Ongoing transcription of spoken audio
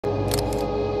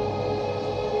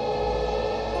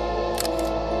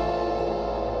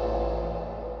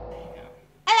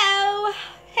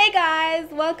guys,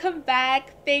 welcome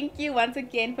back. Thank you once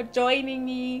again for joining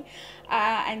me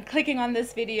and clicking on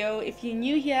this video. If you're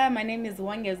new here, my name is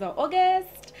Wangeza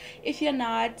August. If you're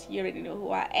not, you already know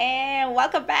who I am.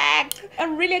 Welcome back.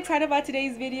 I'm really excited about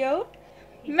today's video.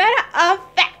 Matter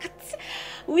of fact,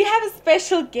 we have a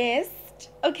special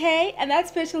guest, okay? And that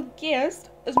special guest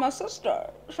is my sister.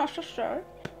 It's my sister.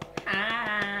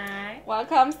 Hi.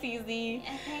 Welcome, CZ.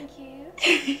 Thank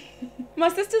you. My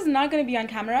sister's not going to be on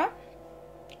camera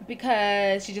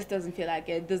because she just doesn't feel like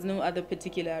it. There's no other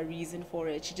particular reason for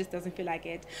it. She just doesn't feel like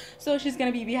it. So she's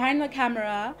going to be behind the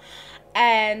camera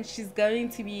and she's going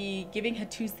to be giving her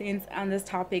 2 cents on this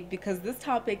topic, because this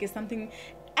topic is something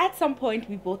at some point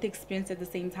we both experienced at the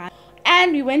same time.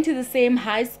 And we went to the same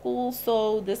high school,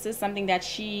 so this is something that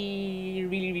she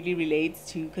really relates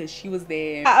to because she was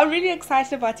there. I'm really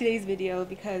excited about today's video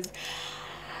because,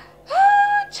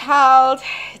 child,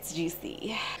 it's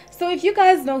juicy. So if you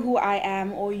guys know who I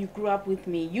am or you grew up with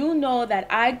me, you know that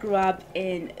I grew up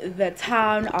in the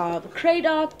town of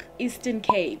Cradock, Eastern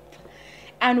Cape,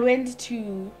 and went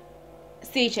to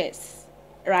CHS,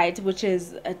 right, which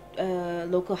is a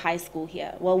local high school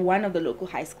here. Well, one of the local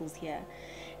high schools here.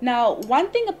 Now,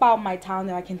 one thing about my town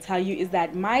that I can tell you is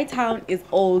that my town is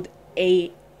old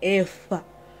AF.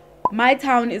 My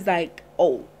town is like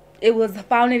old. It was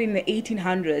founded in the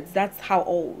 1800s. That's how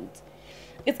old.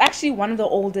 It's actually one of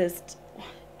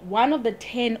the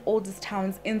 10 oldest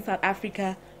towns in South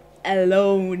Africa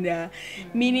alone.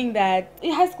 Meaning that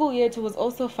high school year was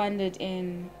also funded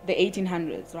in the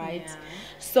 1800s, right? Yeah.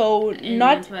 So and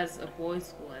not... it was a boys'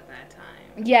 school at that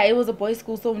time. Yeah, it was a boys'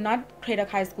 school, so not Cradock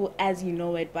High School as you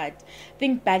know it, but I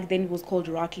think back then it was called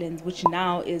Rocklands, which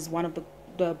now is one of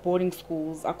the boarding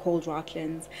schools are called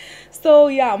Rocklands. So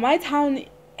yeah, my town,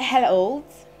 hella old.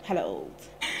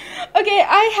 Okay,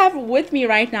 I have with me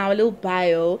right now a little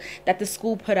bio that the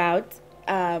school put out.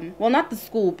 Well, not the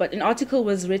school, but an article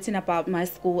was written about my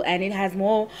school, and it has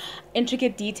more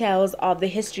intricate details of the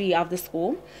history of the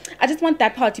school. I just want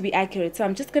that part to be accurate, so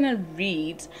I'm just gonna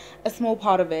read a small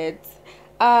part of it.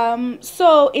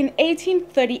 So in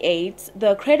 1838,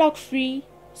 the Cradock Free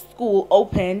School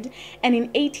opened, and in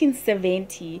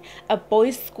 1870, a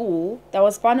boys' school that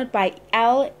was founded by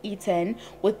Al Eaton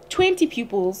with 20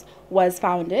 pupils was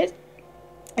founded.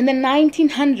 In the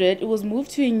 1900, it was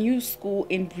moved to a new school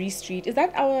in Bree Street. Is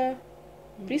that our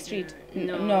Bree Street?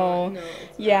 No.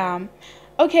 Yeah.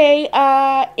 Okay.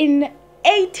 In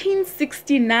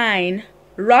 1869,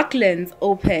 Rocklands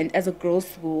opened as a girls'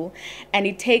 school, and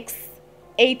it takes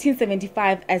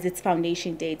 1875 as its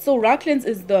foundation date. So Rocklands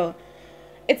is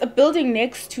it's a building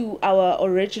next to our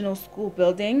original school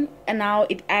building, and now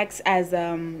it acts as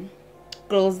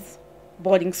girls'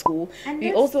 boarding school.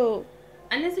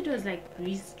 Unless it was like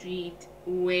Bree Street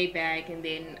way back, and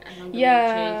then I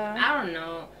don't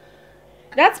know.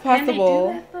 That's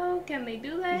possible. Can they do that though? Can they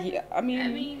do that? Yeah, I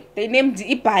mean they named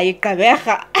Ipai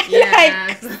Kabeja.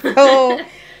 Yeah. So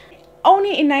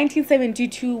only in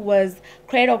 1972 was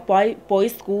Cradock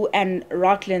Boys School and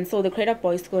Rocklands. So the Cradock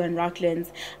Boys School and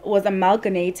Rocklands was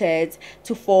amalgamated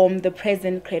to form the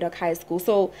present Cradock High School.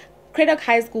 So Cradock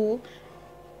High School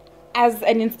as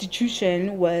an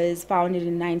institution was founded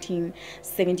in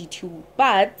 1972,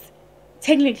 but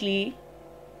technically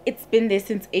it's been there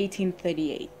since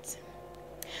 1838,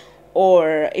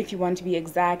 or if you want to be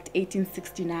exact,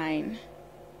 1869.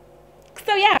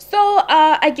 So yeah,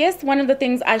 I guess one of the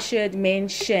things I should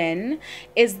mention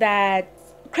is that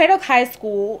Cradock High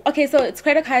School, okay, so it's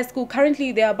Cradock High School.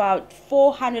 Currently there are about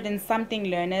 400 and something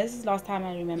learners, last time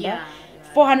I remember. Yeah.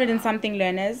 400 and something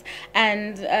learners,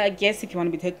 and I guess if you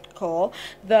want to be technical,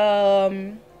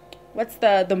 the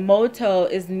motto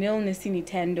is nil nisi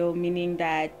Nintendo, meaning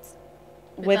that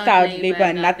without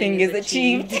labor nothing is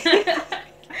achieved.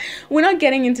 We're not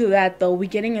getting into that though. We're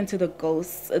getting into the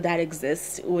ghosts that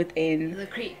exist within the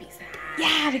creepy side.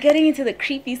 Yeah, we're getting into the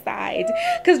creepy side,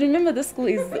 because remember, this school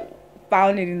is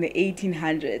founded in the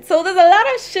 1800s, so there's a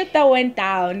lot of shit that went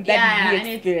down that we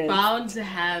experienced. And it's bound to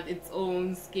have its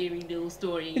own scary little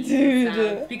story.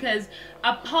 Dude. Because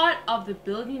a part of the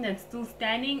building that's still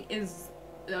standing is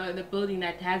the building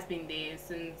that has been there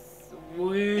since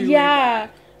way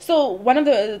back. So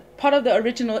part of the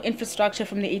original infrastructure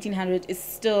from the 1800s is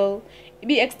still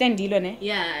extended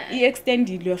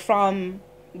from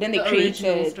when they created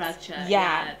original structure.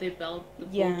 Yeah, they built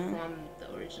from the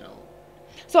original.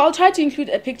 So I'll try to include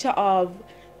a picture of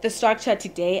the structure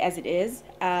today as it is.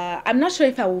 I'm not sure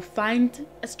if I will find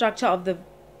a structure of the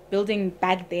building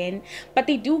back then, but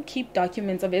they do keep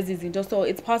documents of Ezizinto, so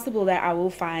it's possible that I will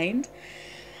find.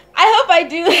 I hope I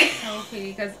do.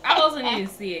 Hopefully, because I also need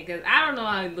to see it, because I don't know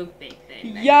how it looked back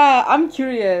then. Yeah, I'm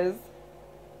curious.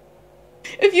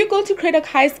 If you go to Craddock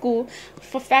High School,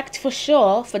 for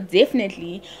sure, for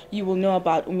definitely, you will know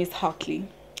about Miss Hockley.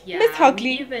 Yeah, Miss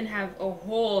Hockley. We even have a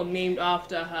hall named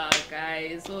after her,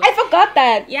 guys. So, I forgot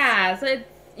that. Yeah, so it's,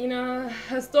 you know,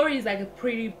 her story is like a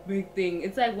pretty big thing.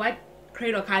 It's like what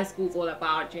Craddock High School is all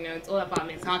about, you know. It's all about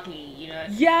Miss Hockley, you know.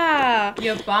 Yeah.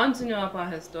 You're bound to know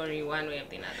about her story one way or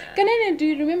the other. Kanene, do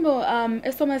you remember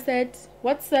as Thomas said,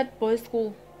 what's that boys'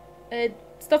 school? It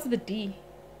starts with a D.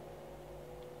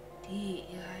 Yeah.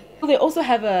 They also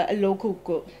have a local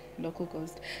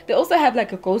ghost. They also have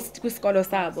like a ghost with Skolo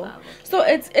Sabo. Okay. So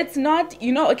it's not,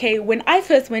 you know, okay, when I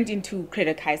first went into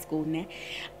Craddock High School,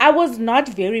 I was not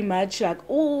very much like,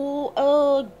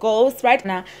 ghosts, right?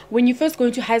 Now, when you first go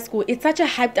into high school, it's such a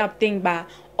hyped up thing, but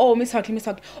Miss Hockley.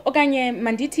 Okay,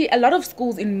 Manditi, a lot of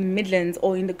schools in the Midlands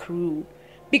or in the Karoo,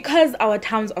 because our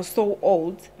towns are so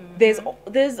old, there's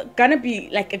gonna be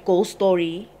like a ghost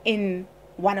story in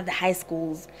one of the high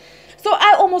schools. So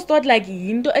I almost thought like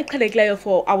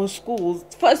for our schools,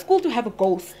 for a school to have a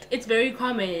ghost. It's very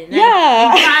common. Like,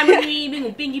 yeah. In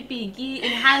primary, being pinky.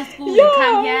 In high school, you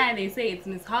come here and they say it's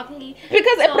Miss Hockley.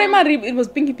 Because at primary it was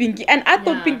pinky, and I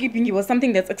thought pinky was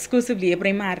something that's exclusively a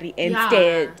primary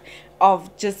instead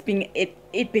of just being it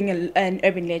being an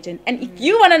urban legend. And if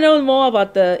you want to know more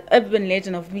about the urban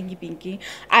legend of Pinky,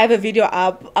 I have a video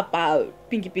up about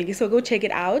Pinky, so go check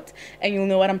it out and you'll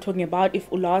know what I'm talking about if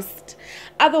you lost.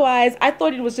 Otherwise, I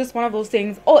thought it was just one of those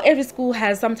things. Every school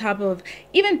has some type of,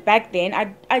 even back then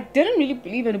I didn't really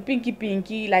believe in a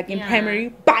Pinky like in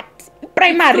primary, but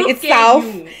primary itself,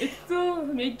 it still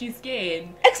made you scared,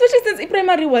 especially since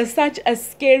primary was such a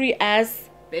scary ass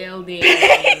building.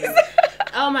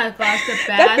 Oh my gosh, the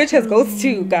bathroom. That bitch has ghosts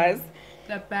too, guys.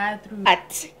 The bathroom.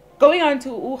 But going on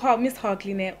to Miss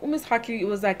Hockley, Miss Hockley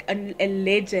was like a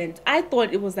legend. I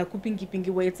thought it was like Pinky,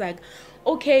 where it's like,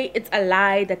 okay, it's a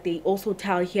lie that they also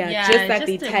tell here, just like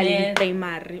they tell in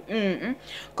primary.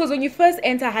 Because when you first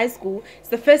enter high school, it's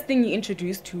the first thing you're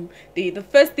introduced to. The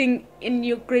first thing in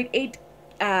your grade 8,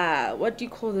 what do you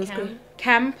call this?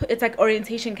 Camp. It's like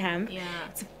orientation camp. Yeah.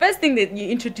 It's the first thing that you're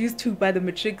introduced to by the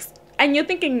matrics. And you're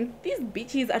thinking, these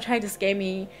bitches are trying to scare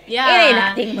me. Yeah. It ain't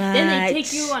nothing much. Then they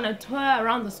take you on a tour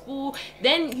around the school.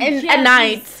 Then you hear at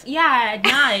night. At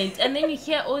night. And then you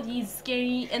hear all these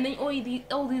scary, and then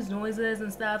all these noises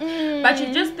and stuff. But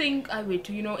you just think,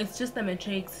 it's just the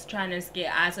matrix trying to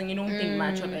scare us, and you don't think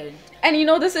much of it. And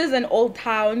this is an old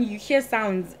town. You hear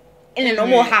sounds in a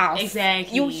normal house.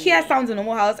 Exactly. You hear sounds in a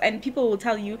normal house, and people will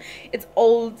tell you it's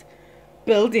old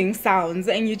building sounds,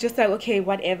 and you're just like, okay,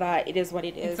 whatever, it is what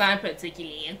it is. It's not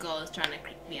particularly a girl trying to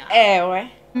creep me out.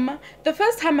 The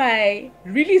first time I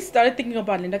really started thinking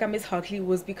about Linda Miss Hockley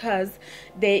was because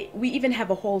we even have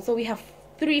a hall. So we have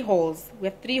 3 halls. We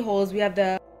have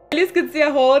the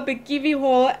Liskitsia Hall, the Kiwi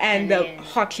Hall, and the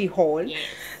Hockley Hall. Yes.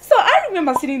 So I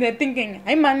remember sitting there thinking,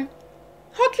 hey man,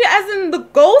 Hockley as in the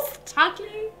ghost?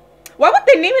 Hockley? Why would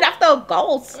they name it after a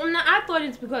ghost? No, I thought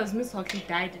it's because Miss Hockley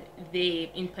died there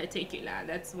in particular.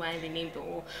 That's why they named the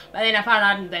hall. But then I found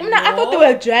out that I thought they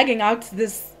were dragging out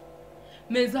this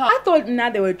Miss I thought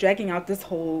they were dragging out this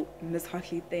whole Miss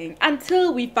Hockley thing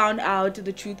until we found out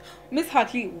the truth. Miss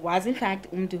Hockley was in fact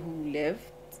who lived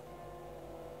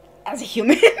as a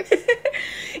human.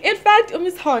 In fact,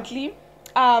 Miss Hockley,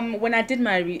 when I did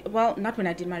my not when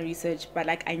I did my research, but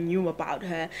like I knew about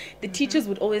her, the teachers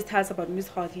would always tell us about Miss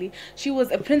Hockley. She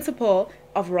was a principal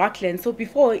of Rocklands. So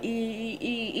before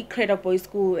Craddock Boys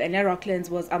School and Rocklands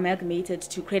was amalgamated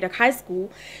to Craddock High School,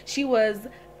 she was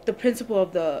the principal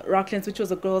of the Rocklands, which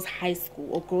was a girls' high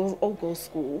school or girls'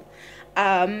 school.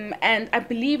 And I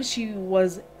believe she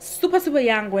was super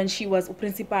young when she was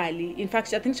principali. In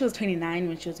fact, I think she was 29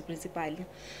 when she was principali.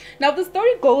 Now the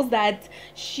story goes that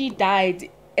she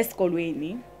died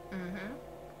eskolweni.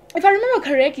 If I remember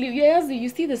correctly, you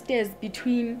see the stairs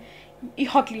between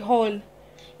Hockley Hall.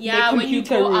 Yeah, when you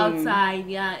go outside,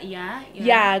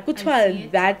 yeah. Kutwa,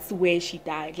 that's where she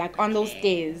died. Like on those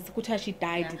stairs, Kutwa, she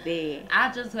died there.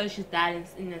 I just heard she died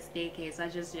in a staircase. I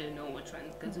just didn't know which one.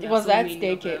 It was that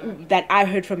staircase that I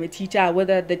heard from a teacher.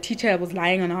 Whether the teacher was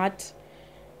lying or not,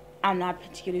 I'm not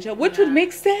particularly sure. Which would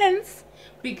make sense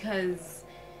because,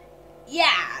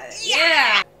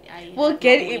 we'll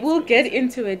get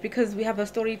into it because we have a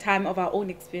story time of our own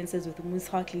experiences with Miss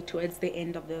Hockley towards the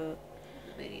end of the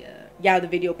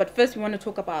video. But first we want to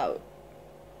talk about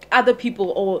other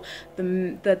people or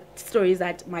the stories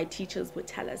that my teachers would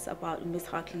tell us about Miss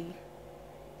Hockley.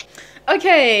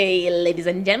 Okay, ladies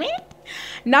and gentlemen,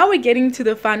 now we're getting to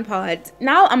the fun part.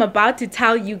 Now I'm about to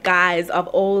tell you guys of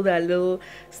all the little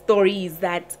stories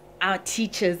that our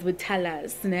teachers would tell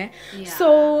us, né?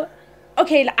 So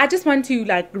okay, I just want to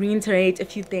like reiterate a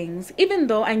few things. Even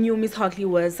though I knew Miss Hartley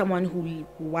was someone who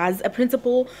was a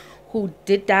principal, who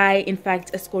did die, in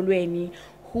fact, Eskolweni,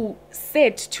 who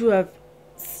said to have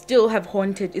still have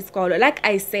haunted Iskolo. Like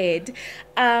I said,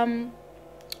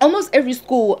 almost every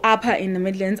school upper in the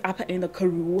Midlands, upper in the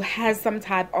Karoo, has some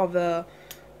type of a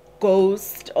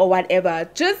ghost or whatever,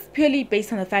 just purely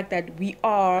based on the fact that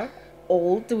we're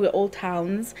old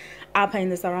towns upper in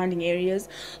the surrounding areas.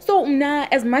 So now,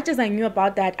 as much as I knew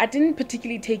about that, I didn't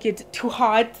particularly take it too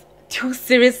hard, too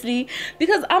seriously,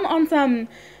 because I'm on some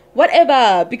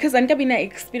whatever, because I'm having an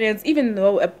experience, even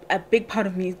though a big part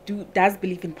of me does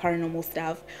believe in paranormal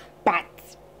stuff. But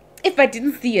if I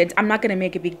didn't see it, I'm not gonna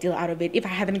make a big deal out of it. If I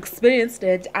haven't experienced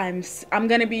it, I'm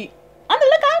gonna be on the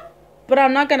lookout, but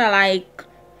I'm not gonna like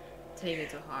take it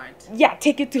to heart. Yeah,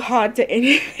 take it to heart to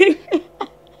anything.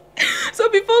 So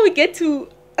before we get to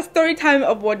a story time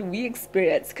of what we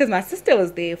experienced, because my sister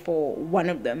was there for one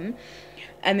of them,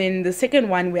 and then the second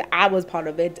one where I was part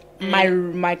of it,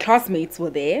 my classmates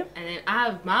were there. And then I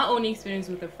have my own experience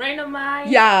with a friend of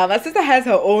mine. Yeah, my sister has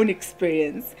her own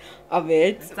experience of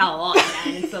it. It's a lot,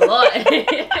 man. It's a lot.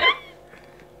 Okay,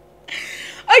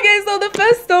 so the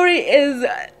first story is,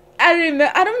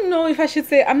 I don't know if I should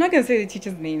say, I'm not going to say the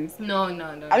teachers' names. No. I'm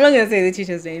not going to say the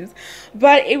teachers' names.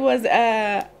 But it was,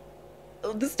 the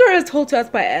story was told to us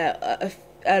by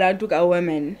a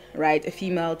woman, right? A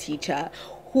female teacher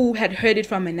who had heard it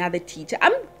from another teacher.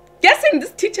 I'm guessing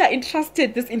this teacher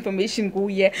entrusted this information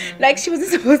like she wasn't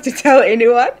supposed to tell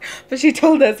anyone, but she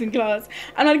told us in class.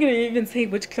 I'm not going to even say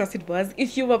which class it was.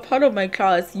 If you were part of my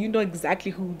class, you know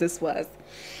exactly who this was.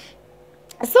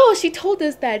 So she told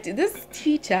us that this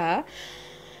teacher,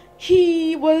 so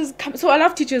a lot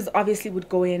of teachers obviously would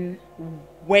go in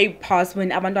way past when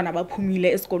abantwana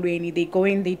baphumile esikolweni. They go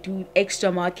in, they do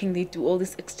extra marking, they do all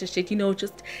this extra shit,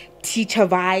 just teacher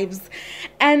vibes.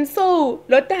 And so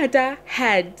Lotata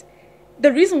had,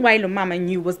 the reason why Mama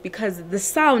knew was because the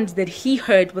sound that he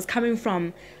heard was coming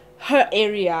from her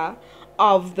area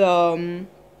of the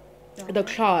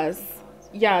class.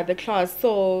 Yeah, the class.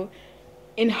 So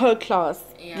in her class,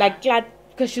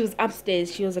 because she was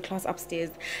upstairs, she was a class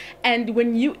upstairs. And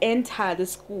when you enter the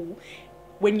school,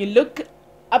 when you look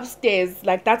upstairs,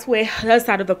 like that's where her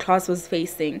side of the class was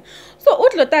facing. So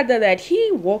Utlotada, that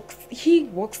he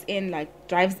walks in, like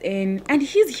drives in, and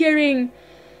he's hearing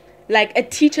like a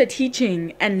teacher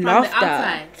teaching and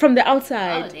laughter from the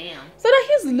outside. Oh damn. So now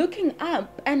he's looking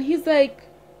up and he's like,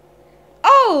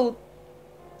 oh,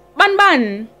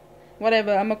 Ban,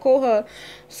 whatever, I'm gonna call her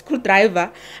screwdriver.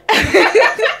 She's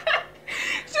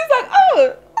like,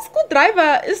 oh,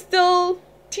 screwdriver is still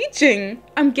teaching.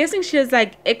 I'm guessing she has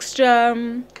like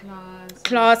extra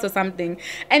class or something.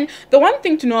 And the one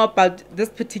thing to know about this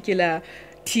particular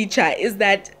teacher is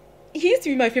that he used to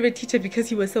be my favorite teacher because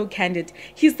he was so candid.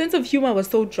 His sense of humor was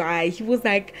so dry. He was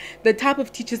like the type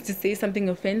of teachers to say something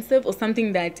offensive or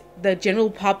something that the general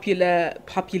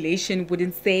population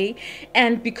wouldn't say.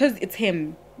 And because it's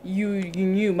him, you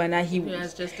knew, mana, he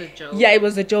was just a joke. Yeah, it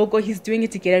was a joke, or he's doing it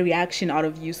to get a reaction out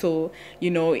of you. So,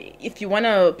 if you want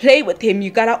to play with him, you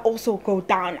gotta also go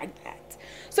down like that.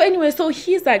 So anyway, so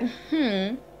he's like,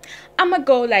 I'ma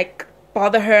go like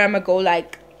bother her. I'ma go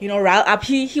like, rile up.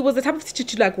 He was the type of teacher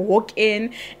to like walk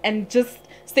in and just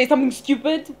say something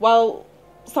stupid while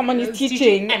someone is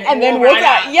teaching and then walk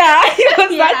out. Yeah, he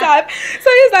was that type. So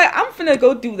he's like, I'm finna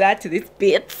go do that to this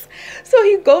bitch. So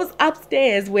he goes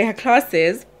upstairs where her class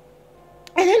is,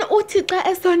 and then Otika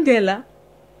Esondela.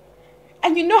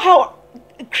 And you know how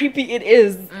creepy it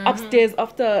is upstairs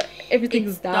after everything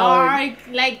is down. Dark.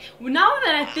 Like, now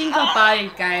that I think about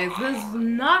it, guys, there's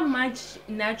not much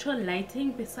natural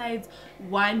lighting besides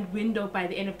one window by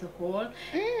the end of the hall.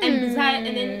 And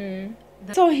then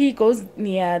so he goes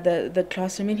near the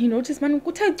classroom and he noticed, man,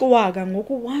 why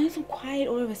is it quiet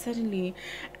all of a sudden?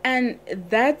 And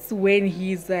that's when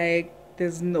he's like,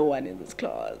 there's no one in this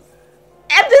class.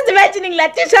 I'm just imagining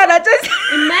Latisha.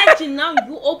 Imagine now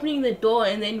you opening the door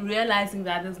and then realizing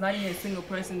that there's not even a single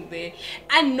person there,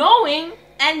 and knowing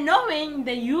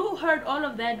that you heard all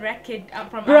of that racket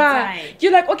from outside.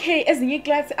 You're like, okay, as new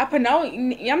class up, and now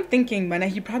I'm thinking, man,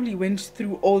 he probably went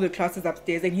through all the classes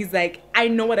upstairs and he's like, I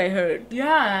know what I heard.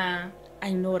 Yeah,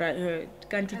 I know what I heard.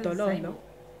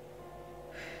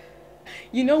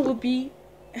 Would be,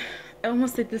 I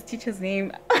almost said this teacher's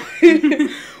name,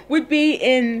 would be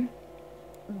in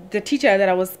the teacher that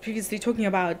I was previously talking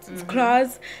about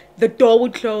class. The door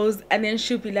would close and then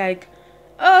she'll be like,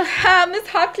 oh, Miss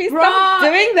Hartley, stop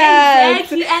doing that.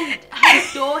 Exactly. And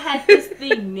her door had this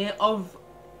thing of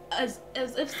as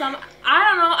if some, I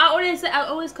don't know, I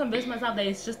always convince myself that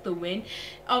it's just the wind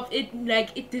of it, like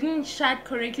it didn't shut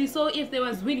correctly. So if there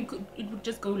was wind, it would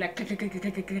just go like click, click, click,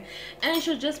 click, click, click. And it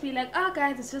should just be like, oh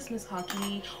guys, it's just Miss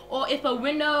Hockey. Or if a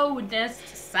window would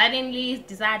just suddenly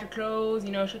decide to close,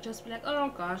 it should just be like,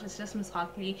 oh gosh, it's just Miss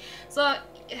Hockey. So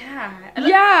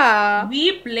yeah,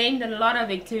 we blamed a lot of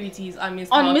activities on Miss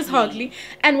Hockey.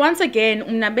 And once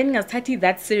again,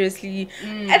 that seriously.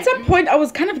 At some point I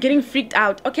was kind of getting freaked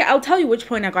out. Okay, I'll tell you which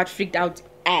point I got freaked out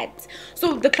at.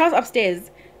 So the class upstairs,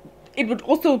 it would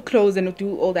also close and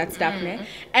do all that stuff,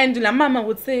 and la mama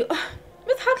would say, oh,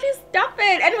 Miss Hockey, stop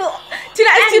it, and a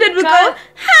student would go, ha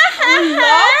ha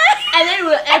ha, and then it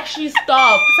would actually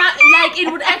stop. Like it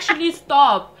would actually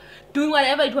stop doing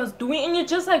whatever it was doing, and you're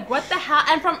just like, what the hell?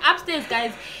 And from upstairs,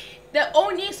 guys, the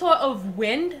only sort of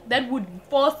wind that would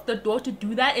force the door to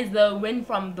do that is the wind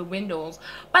from the windows.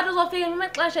 But also,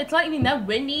 it's not even that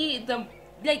windy.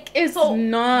 It's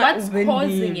not what's windy.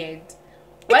 Causing it?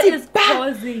 What is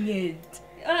causing it?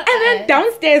 And then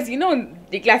downstairs,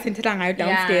 the class in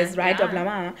downstairs, right?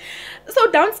 Yeah.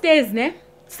 So downstairs,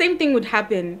 same thing would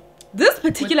happen. This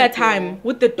particular time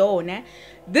with the door,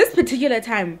 this particular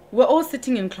time, we're all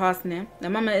sitting in class, the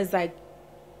mama is like,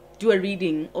 do a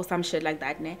reading or some shit like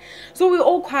that, So we're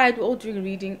all quiet, we're all doing a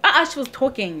reading. She was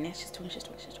talking, she's talking.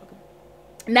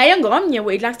 Now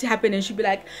it likes to happen, and she'd be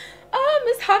like, oh,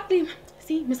 Miss Hockley,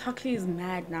 see, Miss Hockley is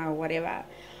mad now, whatever.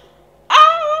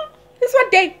 This one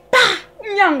day,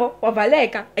 umnyango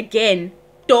wavaleka again,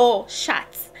 door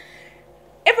shuts.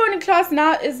 Everyone in class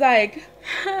now is like,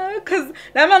 because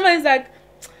the mama is like,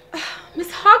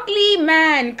 Miss Hockley,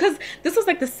 man, because this was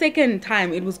like the second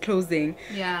time it was closing.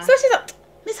 Yeah. So she's like,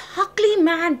 Miss Hockley,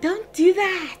 man, don't do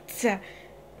that.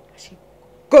 She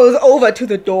goes over to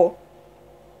the door.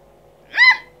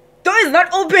 Door is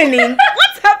not opening.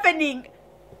 What's happening?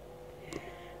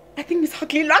 I think Miss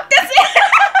Hockley locked us in.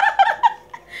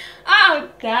 I'll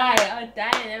die in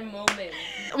that moment.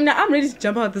 Now I'm ready to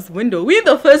jump out this window. We're in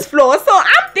the first floor, so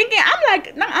I'm thinking,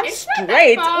 I'm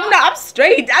straight. I'm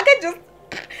straight. I can just,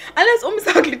 unless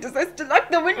Miss Hockley decides to lock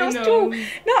the windows too.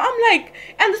 Now I'm like,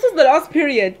 and this was the last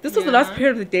period. This was the last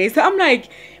period of the day. So I'm like,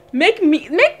 make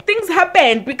things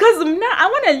happen, because now I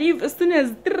want to leave as soon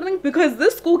as, because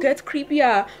this school gets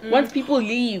creepier once people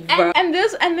leave. And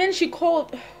then she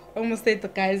called, I almost said the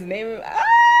guy's name.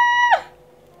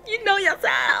 You know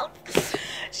yourself.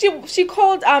 She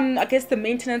called I guess the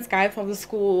maintenance guy from the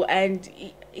school, and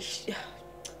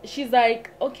she's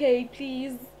like, okay,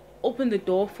 please open the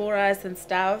door for us and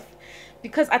stuff,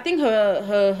 because I think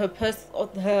her purse or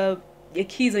her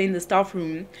keys are in the staff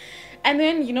room. And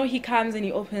then he comes and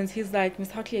he opens. He's like,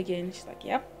 Miss Hockley again. She's like,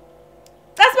 yep.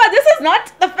 That's why this is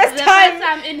not the first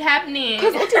time it happening.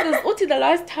 Because the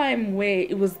last time where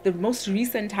it was the most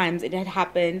recent times it had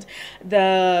happened,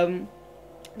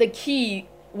 the key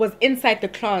was inside the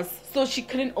class, so she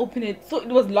couldn't open it, so it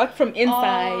was locked from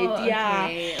inside.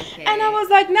 Okay. And I was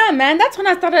like, nah, man, that's when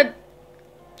I started.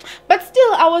 But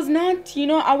still, I was not,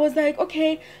 I was like,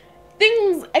 okay,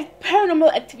 things like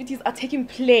paranormal activities are taking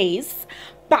place,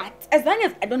 but as long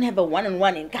as I don't have a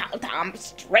one-on-one encounter, I'm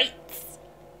straight.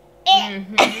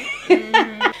 And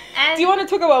do you want to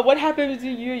talk about what happened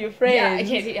between you and your friends?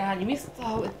 Let me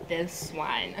start with this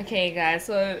one. Okay, guys,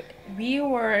 so we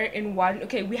were in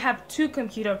we have 2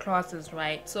 computer classes,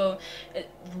 right? So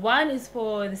one is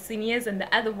for the seniors and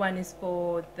the other one is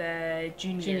for the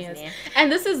juniors.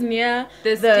 And this is near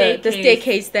the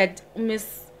staircase that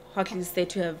Miss Hockley is said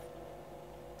to have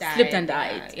slipped and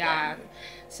died. Yeah.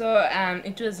 So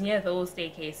it was near those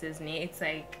staircases. It's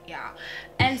like,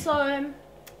 and so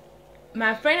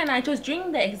my friend and I, it was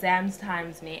during the exams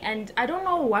times, and I don't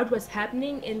know what was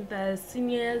happening in the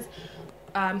seniors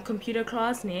computer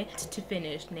class to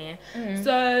finish.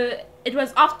 So it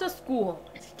was after school.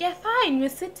 Yeah, fine, we're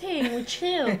sitting, we're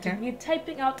chilled, we're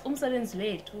typing out umsebenzi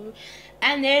wethu.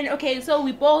 And then so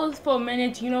we both, for a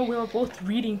minute, we were both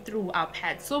reading through our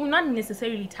pads, so we're not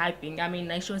necessarily typing. I mean,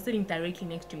 like, she was sitting directly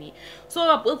next to me, so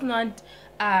we're both not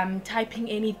typing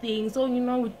anything. So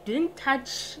we didn't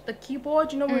touch the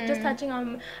keyboard, we were just touching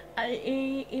on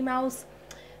a mouse.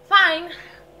 Fine.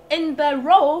 In the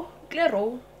clear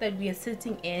row that we are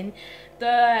sitting in,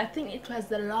 I think it was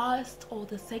the last or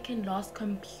the second last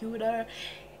computer.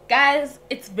 Guys,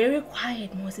 it's very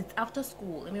quiet, most. It's after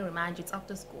school. Let me remind you, it's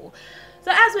after school.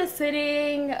 So as we're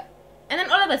sitting, and then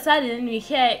all of a sudden we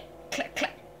hear click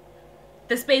click,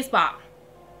 the space bar.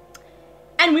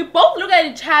 And we both look at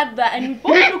each other and we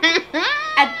both look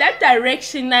at that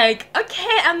direction, like,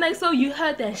 okay. I'm like, so you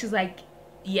heard that? And she's like,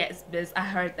 yes, Biz, I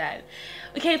heard that.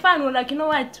 Okay, fine. We're like, you know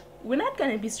what? we're not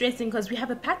going to be stressing because we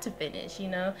have a part to finish, you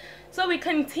know. So we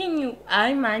continue.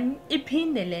 I man,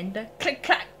 ipindelenda, click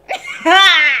clack.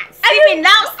 See me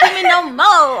no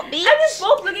more, bitch. And we're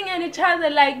both looking at each other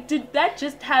like, did that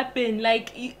just happen?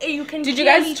 Like, you can. Did you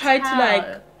guys try to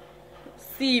like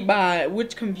see by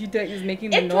which computer is making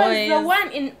the noise? It was the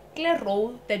one in clear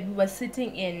row that we were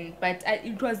sitting in, but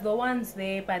it was the ones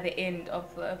there by the end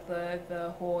of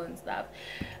the hall and stuff.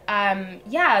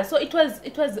 Yeah, so it was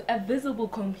a visible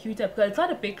computer because it's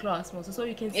not a big class mostly, so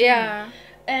you can see. Yeah.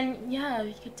 And yeah,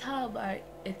 you could tell by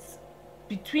it's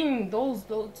between those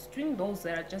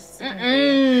that are just sitting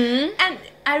there. And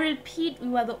I repeat, we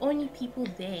were the only people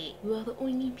there.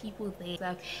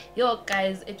 So, yo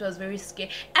guys, it was very scary.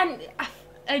 And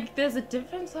like there's a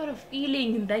different sort of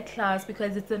feeling in that class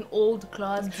because it's an old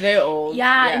class. It's very old.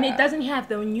 Yeah, and it doesn't have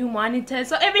the new monitors,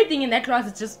 so everything in that class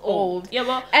is just old. Yeah,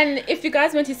 well, and if you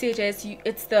guys went to CHS,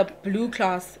 it's the blue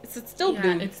class. It's still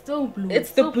blue. It's still blue.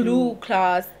 It's the blue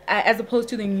class as opposed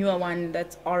to the newer one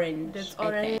that's orange.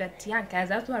 Yeah, guys,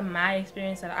 that's what my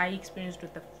experience that I experienced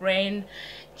with a friend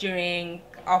during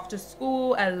after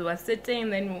school as we were sitting.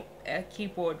 Then a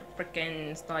keyboard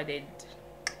freaking started.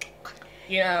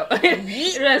 You know,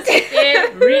 it was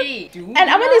scary. And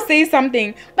I want to say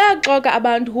something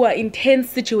about who are in tense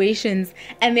situations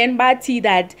and then see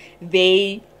that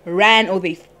they ran or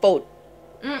they fought.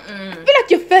 I feel like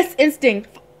your first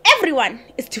instinct for everyone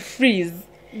is to freeze.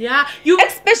 Yeah,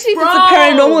 especially if it's a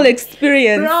paranormal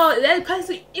experience, bro. Because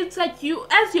it's like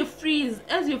as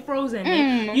you're frozen,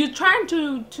 you're trying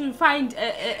to find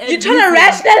you're trying to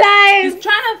rationalize. You're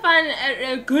trying to find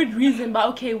a good reason, but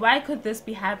okay, why could this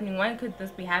be happening?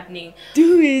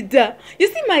 Dude, you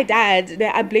see, my dad.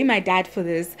 I blame my dad for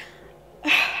this.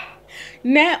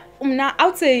 Now, I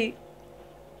would say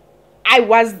I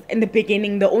was in the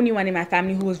beginning the only one in my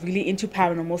family who was really into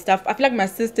paranormal stuff. I feel like my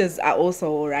sisters are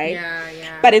also, right?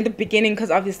 Yeah. But in the beginning,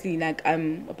 because obviously like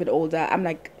I'm a bit older, I'm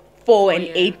like 4 and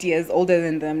 8 years older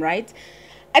than them, right?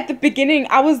 At the beginning,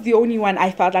 I was the only one.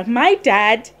 I felt like my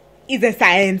dad is a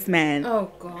science man.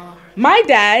 Oh god. My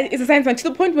dad is a science man to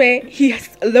the point where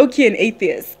he's low-key an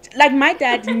atheist. Like my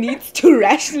dad needs to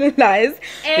rationalize,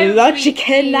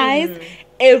 logicalize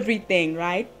everything,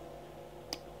 right?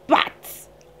 But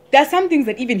there are some things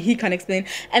that even he can't explain.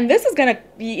 And this is going to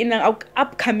be in an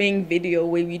upcoming video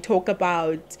where we talk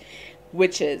about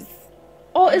witches.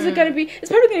 Or is it going to be... It's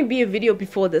probably going to be a video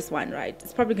before this one, right?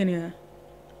 It's probably going to...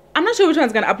 I'm not sure which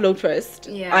one's going to upload first,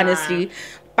 honestly.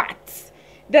 But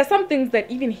there are some things that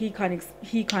even he can't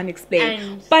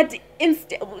explain. But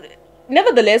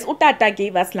nevertheless, Utata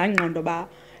gave us Langrandoba.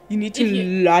 You need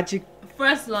to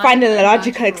find a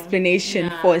logical explanation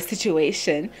for a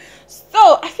situation.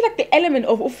 So I feel like the element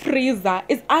of Ufriza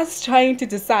is us trying to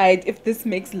decide if this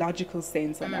makes logical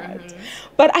sense or not.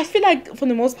 But I feel like for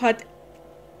the most part,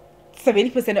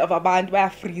 70% of our band were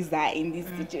freezer in these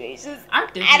situations. I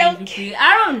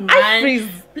freeze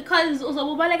because also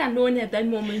like I don't at that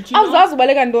moment.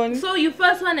 So you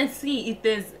first want to see if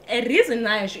there's a reason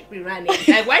why I should be running.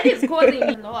 Like what is causing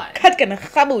me, Lord?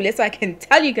 So I can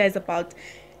tell you guys about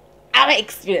our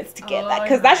experience together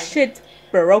because that shit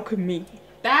broke me.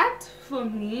 That for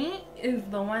me is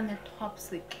the one that tops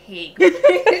the cake.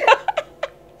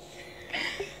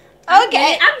 I'm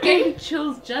getting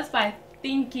chills just by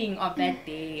thinking of that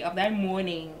day, of that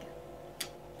morning.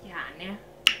 Yeah,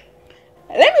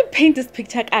 Let me paint this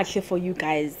picture actually for you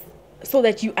guys so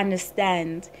that you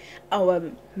understand our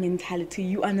mentality.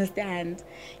 You understand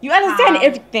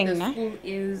everything. The school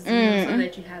is, so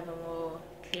that you have a more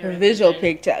clear visual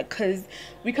picture, because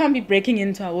we can't be breaking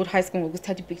into our old high school and we'll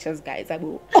study pictures, guys. I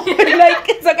will. Like,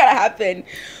 it's not gonna happen.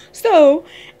 So,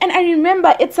 and I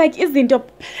remember it's like, isn't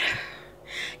it?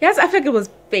 Yes, I feel like it was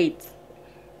fate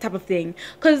type of thing,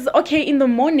 because okay, in the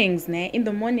mornings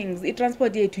it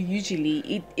transport here to usually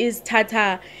it is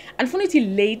tata unfortunately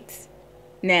late,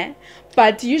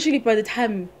 but usually by the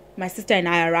time my sister and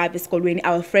I arrive at school, when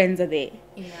our friends are there,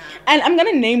 and I'm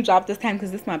gonna name drop this time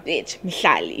because this is my bitch,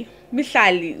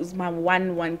 Mihlali was my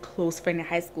one close friend in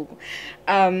high school,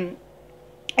 and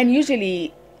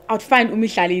usually I'd find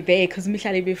Umihlali there because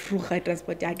Umihlali be fruga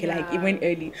transport like it went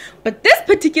early. But this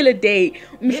particular day,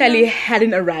 Umihlali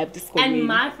hadn't arrived at school. And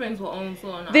my friends were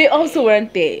also not They also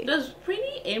weren't there. It was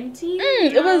pretty empty.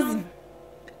 It was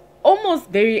almost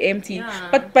very empty. Yeah.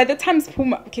 But by the time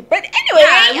Spuma... Okay, but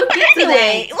anyway, we'll get to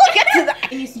that.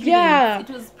 It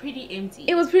was pretty empty.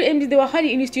 It was pretty empty. There were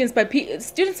hardly any students, but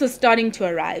students were starting to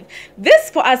arrive. This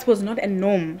for us was not a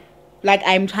norm, like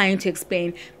I'm trying to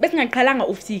explain. But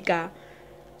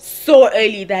so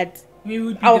early that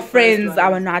our friends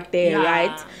are not there,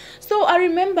 right? So I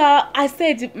remember I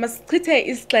said Maskrite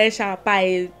is pleasure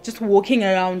by just walking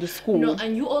around the school. No,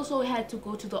 and you also had to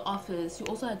go to the office. So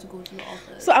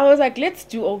I was like, let's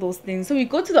do all those things. So we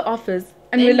go to the office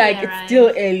and Then we're like, we it's arrived. still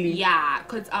early. Yeah,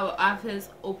 because our office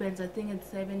opens, I think, at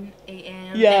 7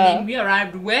 a.m. Yeah. And then we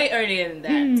arrived way earlier than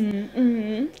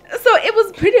that. So it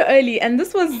was pretty early, and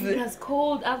this was... It was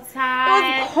cold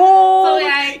outside. It was cold. So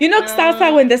like, you know,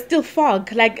 Kusasa, when there's still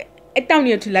fog, like, down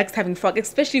here to likes having fog,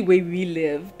 especially where we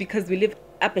live, because we live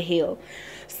up a hill.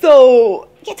 So,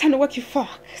 get time to work your fog.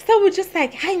 So we're just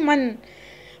like, hey man,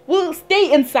 we'll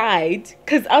stay inside,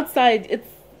 because outside it's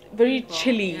very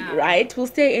chilly, right? We'll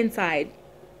stay inside.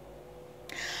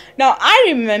 Now, I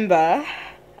remember,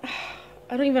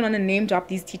 I don't even want to name drop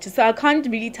these teachers, so I can't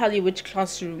really tell you which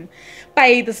classroom,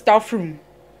 by the staff room.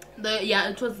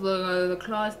 It was the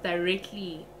class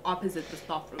directly opposite the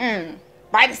staff room.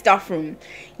 By the staff room,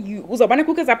 you uzobana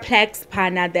kukaza plaques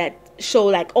pana that show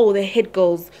like, oh, the head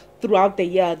girls throughout the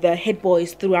year, the head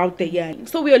boys throughout the year.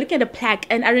 So we were looking at a plaque,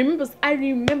 and I remember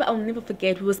I'll never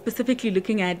forget, we were specifically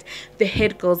looking at the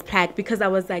head girls plaque, because I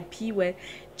was like, Piwe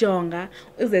Jonga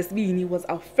Uzesbini was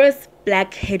our first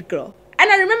black head girl. And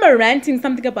I remember ranting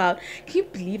something about, can you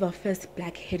believe our first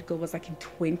black head girl was like in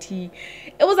 20?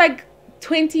 It was like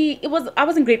 20, I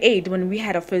was in grade 8 when we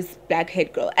had our first black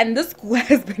head girl, and this school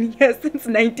has been here since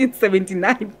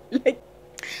 1979. Like,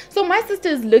 so my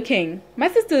sister's looking,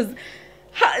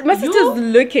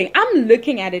 I'm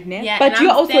looking at it now, but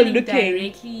you're also looking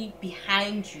directly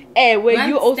behind you. Where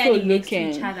you also looking next to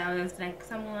each other. I was like,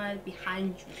 someone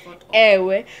behind you, sort of.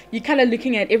 Where you're kind of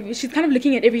looking at she's kind of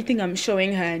looking at everything I'm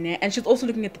showing her, and she's also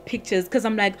looking at the pictures, because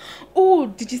I'm like, oh,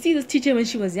 did you see this teacher when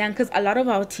she was young? Because a lot of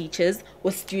our teachers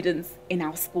were students in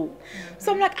our school.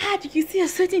 So I'm like, did you see a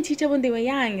certain teacher when they were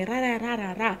young? By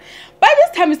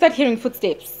this time we start hearing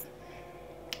footsteps,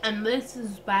 and this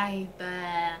is by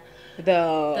the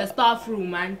staff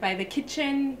room and by the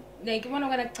kitchen, like by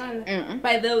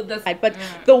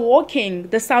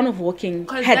the sound of walking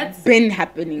had been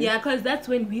happening. Yeah, because that's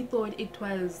when we thought it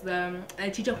was a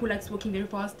teacher who likes walking very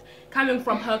fast, coming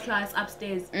from her class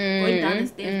upstairs, going down the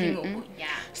stairs.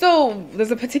 So there's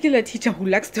a particular teacher who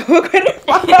likes to walk very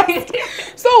fast.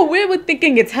 So we were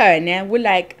thinking it's her, and we're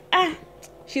like,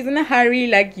 she's in a hurry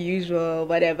like usual,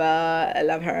 whatever, I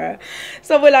love her.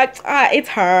 So we're like, it's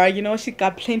her, you know, she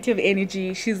got plenty of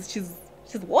energy, she's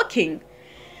walking.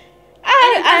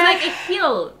 And it was like a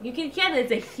hill. You can hear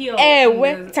there's a hill. Hill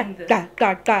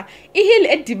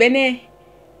edibene.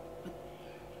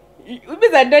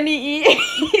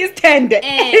 He's tender.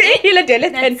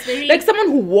 Like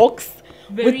someone who walks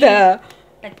with the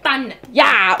like thunder.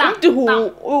 Yeah,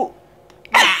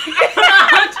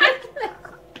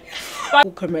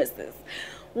 commerces.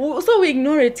 So we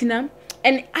ignore it, Tina.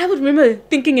 And I would remember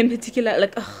thinking in particular,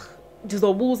 like,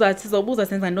 Tizobuza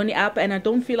since I'm only up, and I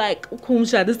don't feel like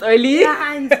Kumsha this early. Yeah,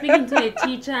 I'm speaking to a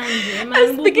teacher.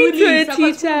 I'm speaking to a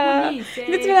teacher. You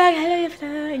need to be like,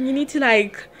 hello, and you need to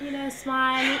like,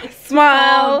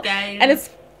 smile, and it's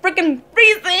freaking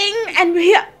freezing, and we're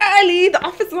here early. The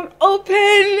office is not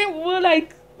open. We're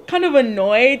like kind of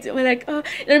annoyed. We're like, I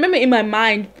remember in my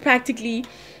mind practically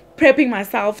prepping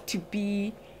myself to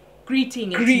be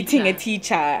greeting a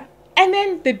teacher, and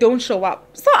then they don't show up.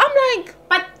 So I'm like,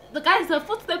 but the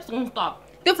footsteps won't stop.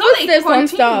 The footsteps won't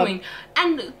stop.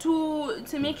 And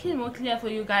to make it more clear for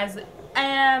you guys,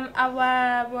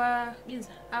 our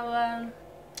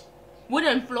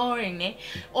wooden flooring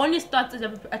only starts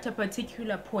at a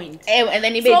particular point. And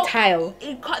then you make tile.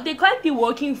 They can't be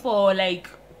working for like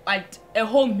a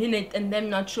whole minute and them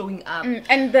not showing up.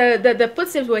 And the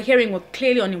footsteps we're hearing were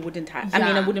clearly on a wooden tile. Yeah. I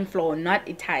mean a wooden floor, not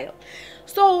a tile.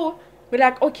 So we're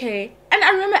like, okay. And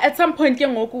I remember at some point,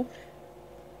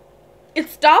 it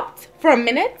stopped for a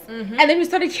minute, and then we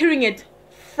started hearing it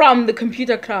from the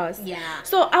computer class. Yeah.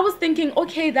 So I was thinking,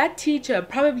 okay, that teacher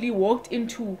probably walked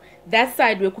into that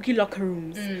side where cookie locker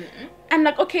rooms. And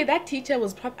like, okay, that teacher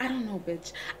was I don't know,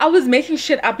 bitch. I was making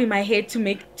shit up in my head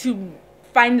to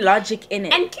find logic in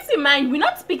it. And keep in mind, we're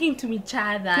not speaking to each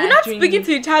other. We're not speaking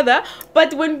to each other,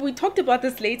 but when we talked about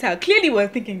this later, clearly we're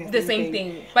thinking the same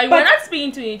thing. But we're not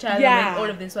speaking to each other when all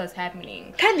of this was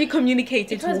happening. Can you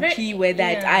communicate it to P where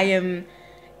that I am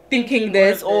thinking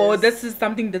this, or this is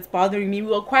something that's bothering me? We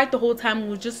were quiet the whole time. We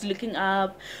were just looking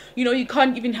up. You know, you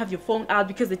can't even have your phone out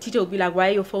because the teacher will be like, why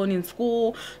are your phone in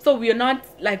school? So we are not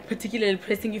like particularly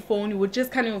pressing your phone. We were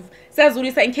just kind of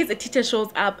in case a teacher shows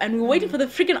up, and we were waiting for the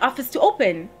freaking office to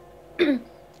open.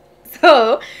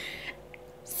 So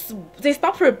they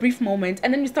stop for a brief moment,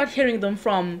 and then we start hearing them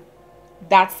from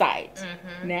that side.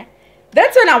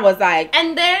 That's when I was like,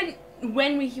 and then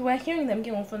when we were hearing them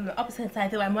going from the opposite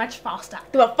side, they were much faster.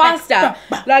 They were faster.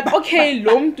 Like, okay,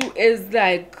 Lomdu is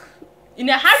like in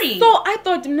a hurry. So I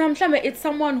thought it's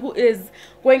someone who is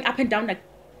going up and down like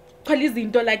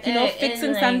like, you know,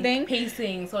 fixing like something,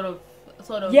 pacing sort of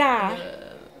yeah.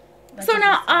 So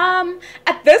now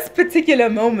at this particular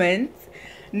moment,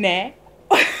 ne.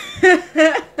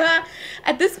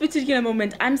 At this particular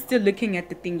moment, I'm still looking at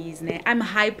the thingies, ne. I'm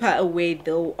hyper aware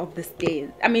though of the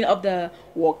stairs. I mean of the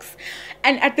walks.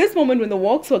 And at this moment when the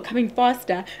walks were coming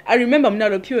faster, I remember I'm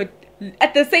not a pure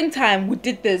at the same time we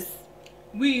did this.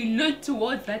 We looked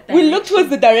towards that direction. We looked towards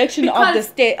the direction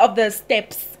of the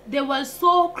steps. They were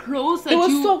so close. They were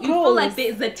so close. You feel like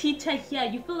there's a teacher here.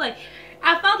 You feel like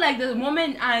I felt like the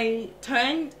moment I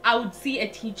turned, I would see a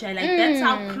teacher. Like that's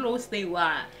how close they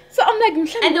were. So I'm like,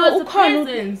 and there was a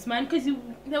presence, man, because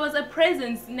there was a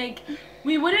presence. Like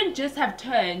we wouldn't just have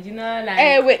turned, you know,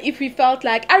 like. If we felt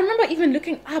like, I remember even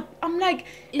looking up. I'm like,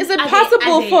 is it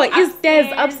possible for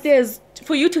stairs upstairs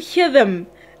for you to hear them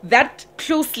that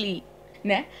closely?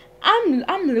 Nah,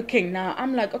 I'm looking now.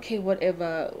 I'm like, okay,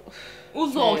 whatever.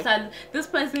 Also, this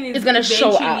person is gonna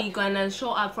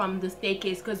show up from the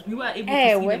staircase because we were able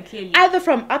to see them clearly. Either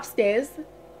from upstairs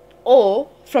or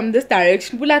from this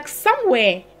direction. We're like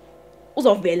somewhere.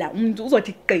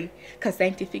 Because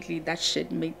scientifically that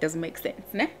shit doesn't make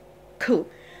sense, ne? Cool.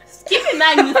 Keep in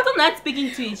mind, we're still not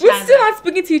speaking to each other. We're still not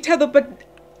speaking to each other, but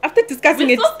after discussing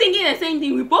we're still thinking the same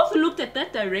thing. We both looked at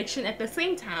that direction at the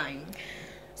same time.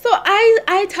 So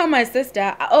I tell my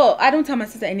sister, I don't tell my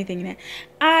sister anything, ne?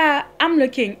 I'm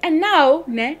looking, and now,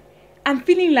 ne, I'm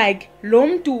feeling like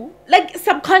Lomtu, like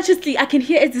subconsciously I can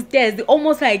hear it stairs. They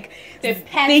almost like they're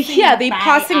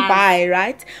passing by,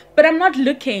 right? But I'm not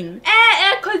looking.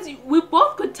 Because we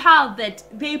both could tell that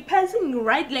they're passing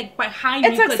right like behind me.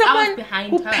 It's like someone I was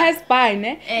behind who her. passed by,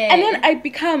 ne? And then I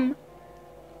become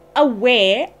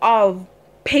aware of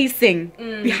pacing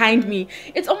behind me.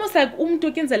 It's almost like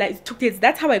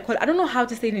that's how I call it. I don't know how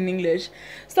to say it in English.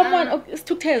 Someone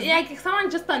like someone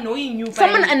just annoying you.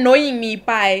 Someone annoying me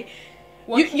by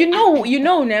you know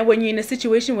now when you're in a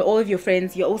situation where all of your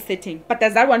friends, you're all sitting, but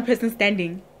there's that one person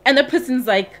standing, and the person's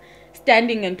like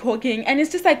standing and talking, and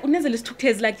it's just like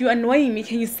like, you're annoying me,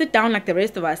 can you sit down like the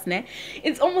rest of us, ne?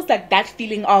 It's almost like that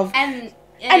feeling of and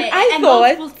I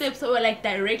thought those footsteps were like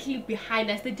directly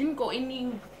behind us. They didn't go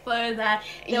any further.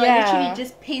 They were literally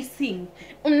just pacing.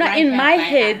 In my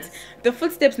head, the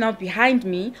footsteps now behind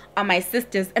me are my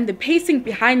sister's, and the pacing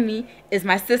behind me is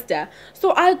my sister.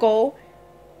 So I go,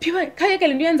 like,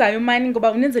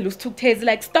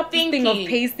 stop thinking of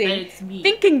pacing,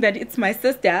 thinking that it's my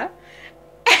sister.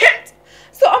 And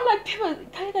so I'm like,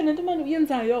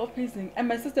 pacing, and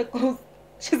my sister goes,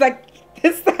 she's like,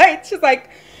 this side, she's like,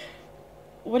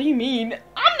 what do you mean?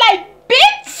 I'm like,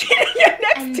 bitch, you're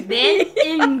next to me.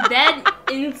 In that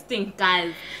instinct,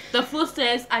 guys, the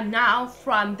footsteps are now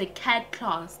from the CAD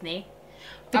class, ne?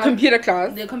 The computer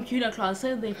class. The computer class,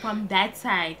 so they're from that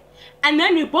side. And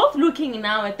then we're both looking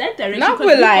now at that direction. Now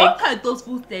we're like, both heard those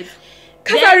footsteps.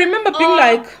 Because I remember being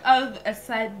like, all of a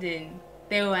sudden,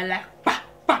 they were like, bah,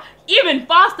 bah, even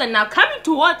faster now, coming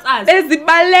towards us. They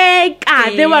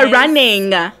were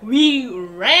running. We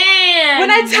ran.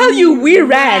 When I tell you we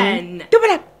ran, they were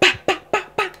like, bah, bah, bah,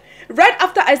 bah. Right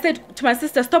after I said to my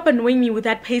sister, stop annoying me with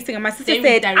that pacing, and my sister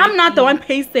said, I'm not the one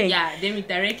pacing. Yeah, then we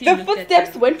directly the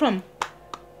footsteps went from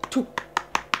to.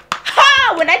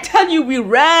 Ha! When I tell you we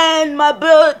ran, my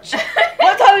bitch. When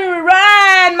I tell you we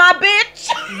ran, my bitch.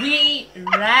 We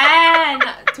ran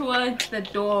towards the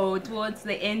door, towards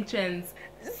the entrance.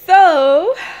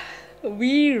 So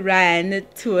we ran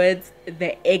towards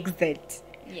the exit.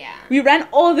 Yeah. We ran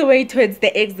all the way towards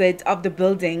the exit of the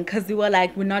building because we were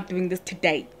like, we're not doing this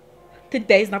today.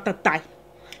 Today is not the time.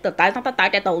 The time is not the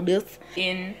time that all this.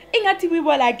 In Ingati, we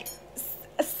were like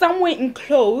somewhere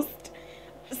enclosed,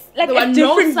 like there a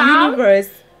different universe.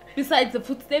 Besides the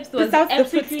footsteps, there was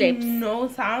absolutely no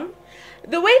sound.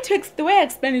 The way I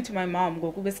explained it to my mom,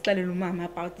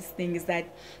 about this thing is that,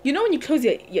 you know, when you close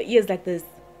your ears like this,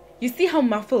 you see how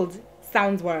muffled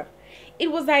sounds were.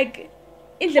 It was like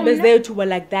were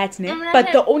like that,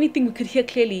 but the only thing we could hear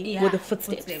clearly were the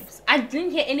footsteps. I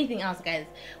didn't hear anything else, guys.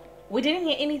 We didn't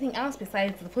hear anything else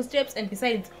besides the footsteps and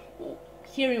besides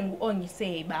hearing on you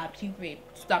say, "Bab,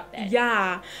 stop that."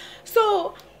 Yeah.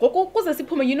 So,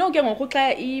 you know,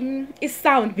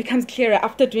 sound becomes clearer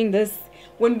after doing this.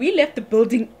 When we left the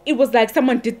building, it was like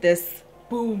someone did this.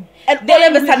 Boom. And then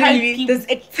all of a sudden, this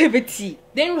activity.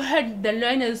 Then we heard the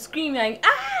learners screaming,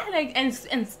 like and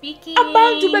speaking.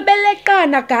 Abantu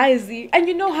bebelekana, guys. And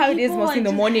you know how it is People most in are the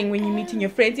just morning like, when you're meeting your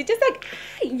friends. You're just like,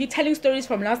 "Hi," you're telling stories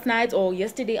from last night or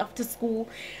yesterday after school.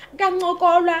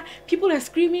 People are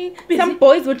screaming. Some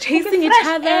boys were chasing each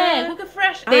other. Look at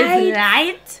fresh. There's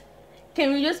light.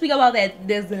 Can we just speak about that?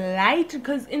 There's light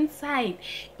because inside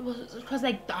it was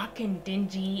like dark and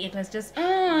dingy. It was just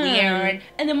weird.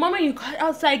 And the moment you got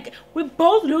outside, we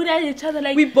both looked at each other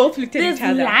like there's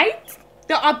light.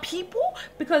 There are people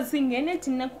because in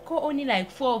only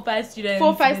like 4 or 5 students. 4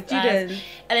 or 5 students.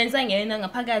 And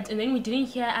then we didn't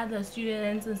hear other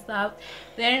students and stuff.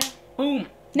 Then boom.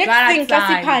 Next thing,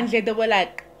 they were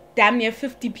like damn near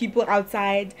 50 people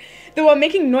outside. They were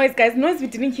making noise, guys. Noise we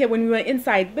didn't hear when we were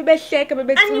inside. And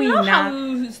you know how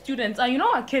students are, you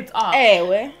know how kids are.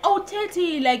 Oh,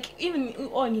 Tete, like even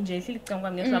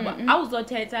I was not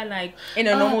Tete like in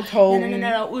a normal tone.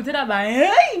 No. You're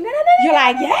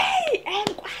like, hey, and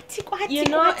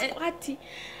kwati.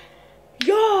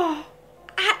 Yo.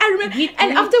 I remember,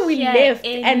 and after we left,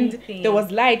 and there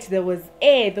was light, there was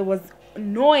air, there was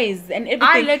noise and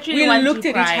everything. We looked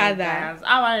at each other. Guys.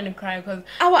 I wanted to cry because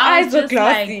our eyes were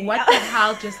glossy. Like, what the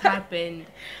hell just happened?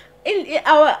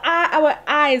 Our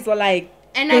eyes were like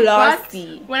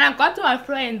glossy. When I got to my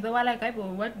friends, they were like,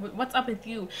 what's up with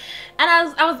you? And I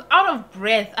was out of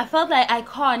breath. I felt like I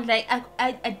can't, like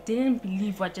I didn't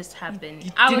believe what just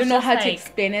happened. I didn't know how to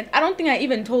explain it. I don't think I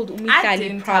even told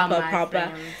Umikali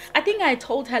proper. I think I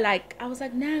told her, like, I was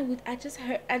like, nah, I just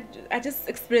heard, I just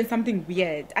experienced something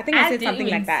weird. I think I said something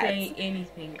like that. I didn't say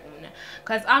anything,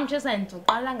 because I'm just like,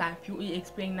 you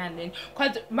explain that then.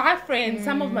 Because my friends,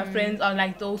 some of my friends are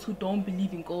like those who don't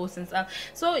believe in ghosts and stuff.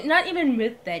 So not even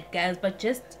with that, guys, but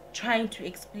just trying to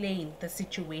explain the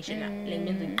situation.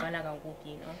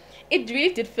 It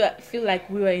really did feel like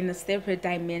we were in a separate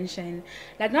dimension,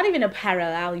 like not even a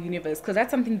parallel universe, because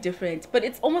that's something different. But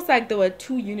it's almost like there were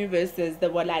 2 universes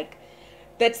that were like,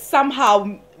 that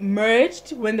somehow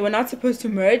merged when they were not supposed to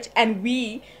merge, and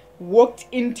we walked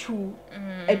into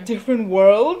a different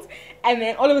world, and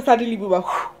then all of a sudden we were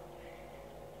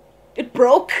it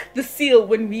broke the seal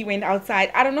when we went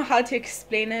outside. I don't know how to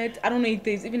explain it. I don't know if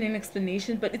there's even an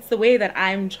explanation, but it's the way that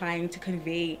I'm trying to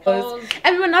convey.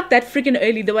 And we were not that freaking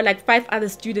early. There were like 5 other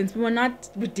students. We were not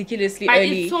ridiculously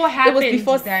early. It was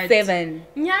before 7.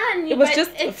 Yeah, it was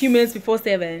just a few minutes before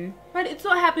 7. But it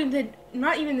so happened that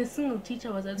not even a single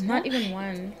teacher was at school. Not even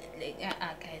one.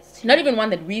 Not even one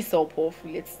that we saw, powerful,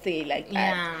 let's say, like that.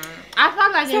 Yeah. I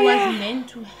felt like it was meant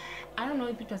to. I don't know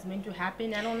if it was meant to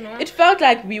happen. I don't know. It felt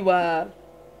like we were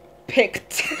picked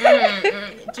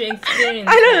to experience.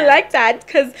 I don't like that,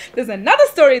 because there's another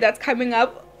story that's coming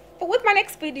up with my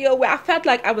next video where I felt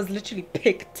like I was literally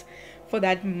picked for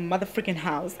that motherfucking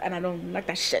house, and I don't like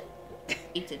that shit.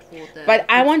 But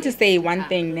I want to say one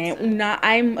thing, Una,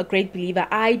 I'm a great believer.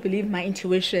 I believe my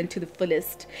intuition to the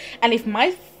fullest, and if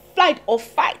my flight or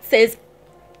fight says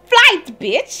flight,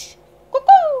 bitch,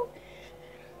 cuckoo,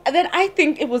 then I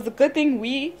think it was a good thing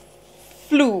we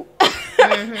flew.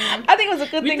 I think it was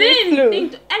a good thing we flew. We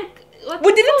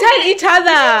didn't tell each other.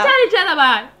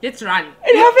 About let's run.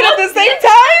 It happened at the same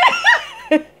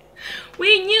time.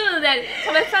 We knew that.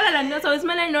 We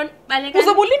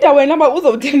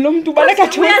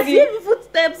are seeing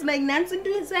footsteps like Nancy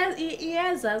doing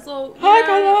yes. So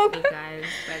guys,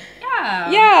 but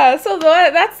yeah. So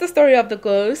that's the story of the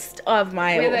ghost of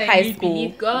my high school.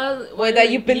 Whether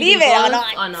you believe it or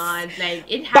not, like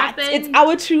it happened. But it's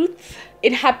our truth.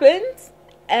 It happens,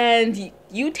 and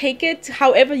you take it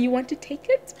however you want to take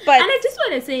it. But and I just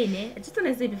want to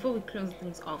say, before we close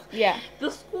things off, the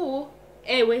school.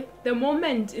 Anyway, the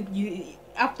moment 2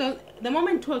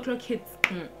 o'clock hits,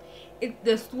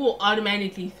 the school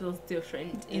automatically feels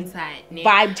different inside.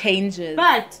 Vibe changes.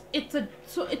 But it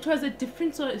was a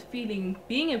different sort of feeling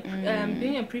being a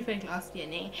prefect last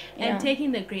year, and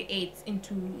taking the grade 8s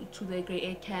to the grade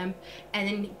 8 camp, and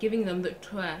then giving them the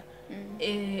tour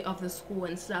of the school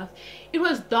and stuff. It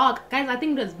was dark, guys. I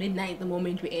think it was midnight the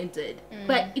moment we entered,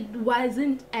 but it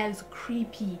wasn't as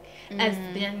creepy as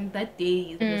then that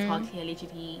day. It was hardly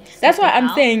literally. That's why I'm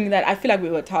saying that I feel like we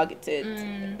were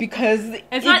targeted, because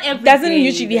it doesn't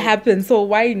usually happen. So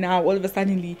why now all of a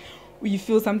sudden you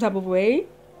feel some type of way?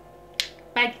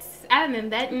 But other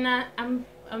than that, I'm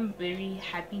very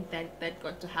happy that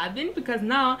got to happen, because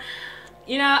now,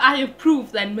 I have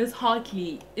proof that Miss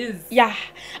Hartley is. Yeah,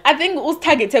 I think us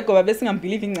target take over. I'm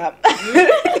believing that.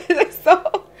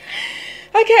 So,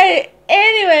 okay.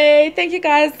 Anyway, thank you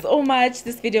guys so much.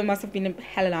 This video must have been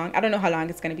hella long. I don't know how long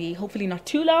it's gonna be. Hopefully not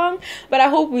too long, but I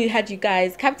hope we had you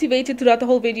guys captivated throughout the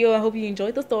whole video. I hope you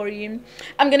enjoyed the story.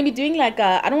 I'm gonna be doing like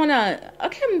a, I don't wanna,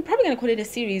 okay, I'm probably gonna call it a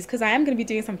series because I am gonna be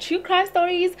doing some true crime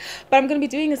stories, but I'm gonna be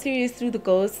doing a series through the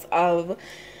ghosts of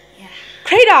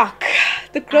Cradock,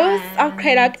 the ghosts of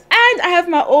Cradock, and I have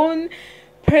my own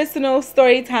personal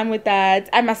story time with that,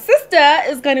 and my sister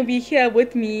is gonna be here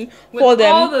with me for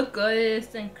them, all the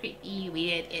ghosts and creepy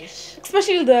weird-ish,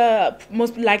 especially the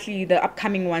most likely the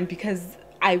upcoming one, because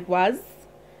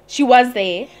she was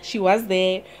there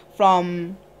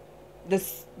from the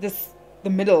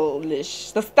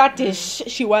middle-ish, the start-ish.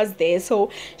 She was there,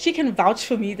 so she can vouch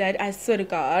for me that I swear to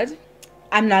God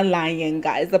I'm not lying,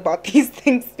 guys, about these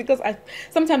things, because I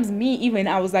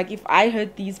was like, if I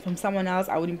heard these from someone else,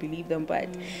 I wouldn't believe them. But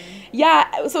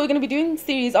yeah, so we're gonna be doing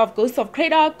series of ghosts of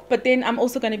Cradock, but then I'm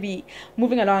also gonna be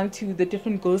moving along to the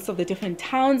different ghosts of the different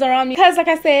towns around me, because like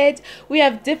I said, we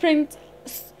have different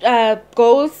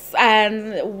ghosts,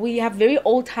 and we have very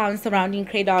old towns surrounding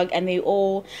Cradock, and they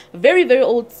all very, very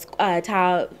old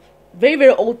very,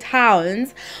 very old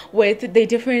towns with their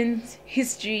different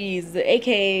histories,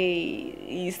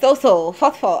 aka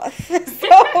forth.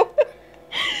 So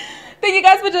thank you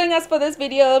guys for joining us for this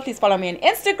video. Please follow me on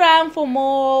Instagram for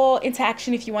more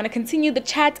interaction. If you want to continue the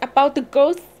chat about the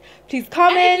ghosts, please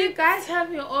comment. And if you guys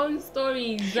have your own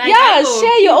stories, like,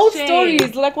 share your own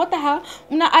stories. Like, what the hell?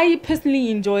 I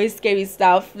personally enjoy scary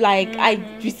stuff. Like, I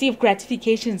receive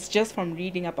gratifications just from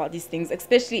reading about these things,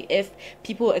 especially if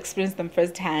people experience them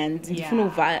firsthand. You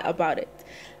know about it.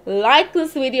 Like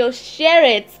this video, share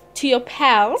it to your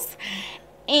pals,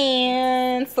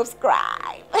 and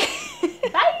subscribe.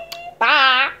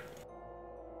 Bye.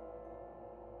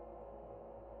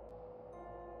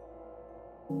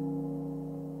 Bye.